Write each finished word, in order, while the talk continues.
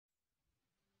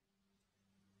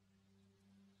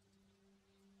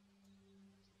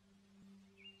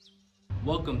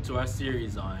Welcome to our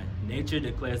series on Nature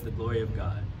Declares the Glory of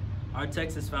God. Our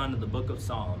text is found in the book of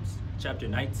Psalms, chapter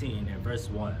 19 and verse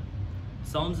 1.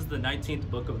 Psalms is the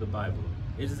 19th book of the Bible.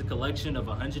 It is a collection of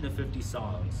 150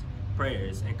 songs,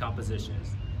 prayers, and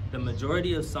compositions. The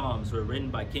majority of psalms were written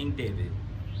by King David.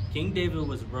 King David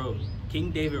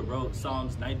wrote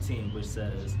Psalms 19, which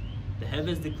says, "The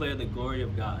heavens declare the glory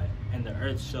of God, and the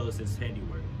earth shows his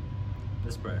handiwork."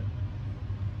 Let's pray.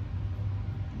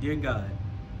 Dear God,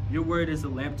 your word is a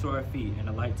lamp to our feet and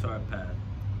a light to our path.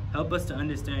 Help us to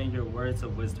understand your words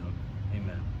of wisdom.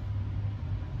 Amen.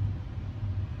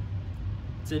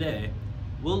 Today,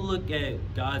 we'll look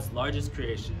at God's largest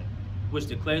creation, which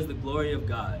declares the glory of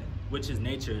God, which is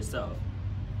nature itself.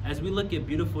 As we look at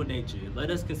beautiful nature, let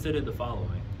us consider the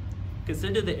following.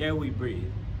 Consider the air we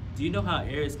breathe. Do you know how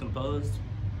air is composed?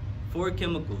 4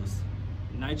 chemicals: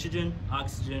 nitrogen,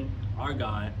 oxygen,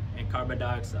 argon, and carbon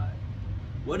dioxide.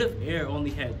 What if air only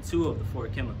had 2 of the 4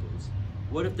 chemicals?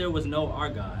 What if there was no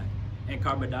argon and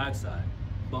carbon dioxide,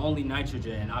 but only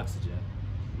nitrogen and oxygen?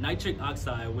 Nitric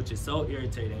oxide, which is so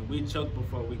irritating, we choke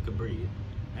before we could breathe,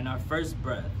 and our first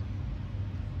breath.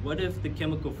 What if the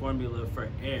chemical formula for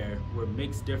air were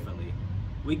mixed differently?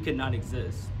 We could not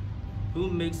exist. Who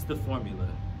mixed the formula?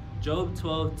 Job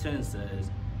 12:10 says,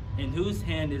 "In whose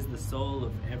hand is the soul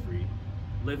of every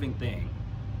living thing,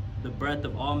 the breath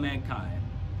of all mankind?"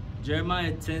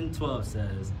 Jeremiah 10:12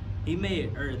 says, "He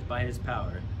made earth by his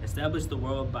power, established the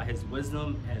world by his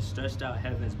wisdom, and stretched out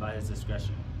heavens by his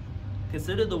discretion."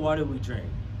 Consider the water we drink.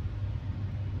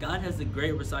 God has a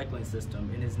great recycling system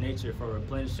in his nature for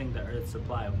replenishing the earth's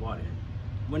supply of water.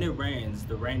 When it rains,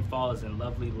 the rain falls in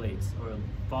lovely lakes or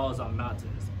falls on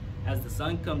mountains. As the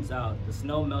sun comes out, the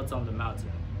snow melts on the mountain.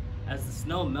 As the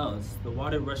snow melts, the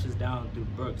water rushes down through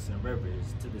brooks and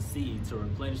rivers to the sea to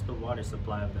replenish the water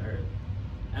supply of the earth.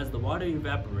 As the water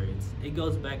evaporates, it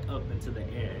goes back up into the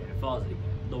air and falls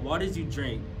again. The waters you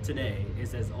drink today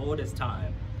is as old as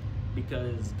time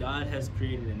because God has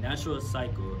created a natural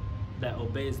cycle that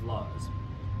obeys laws,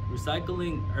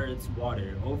 recycling Earth's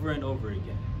water over and over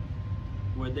again.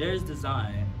 Where there's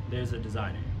design, there's a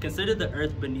designer. Consider the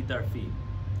earth beneath our feet.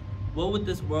 What would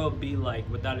this world be like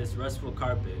without its restful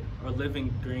carpet or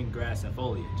living green grass and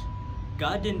foliage?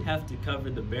 God didn't have to cover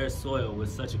the bare soil with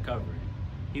such a covering.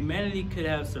 Humanity could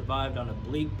have survived on a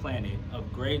bleak planet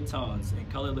of gray tones and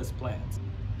colorless plants.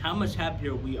 How much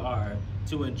happier we are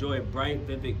to enjoy bright,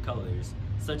 vivid colors,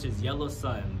 such as yellow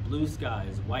sun, blue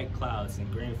skies, white clouds, and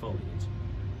green foliage.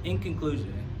 In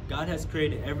conclusion, God has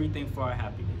created everything for our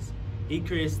happiness. He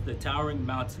creates the towering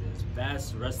mountains,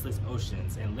 vast, restless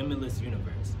oceans, and limitless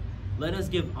universe. Let us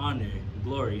give honor,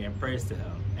 glory, and praise to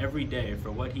him every day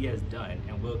for what he has done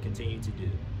and will continue to do.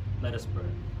 Let us pray.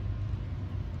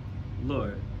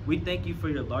 Lord, we thank you for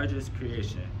your largest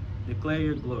creation. Declare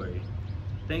your glory.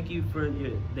 Thank you for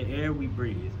the air we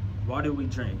breathe, water we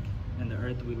drink, and the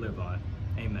earth we live on.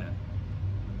 Amen.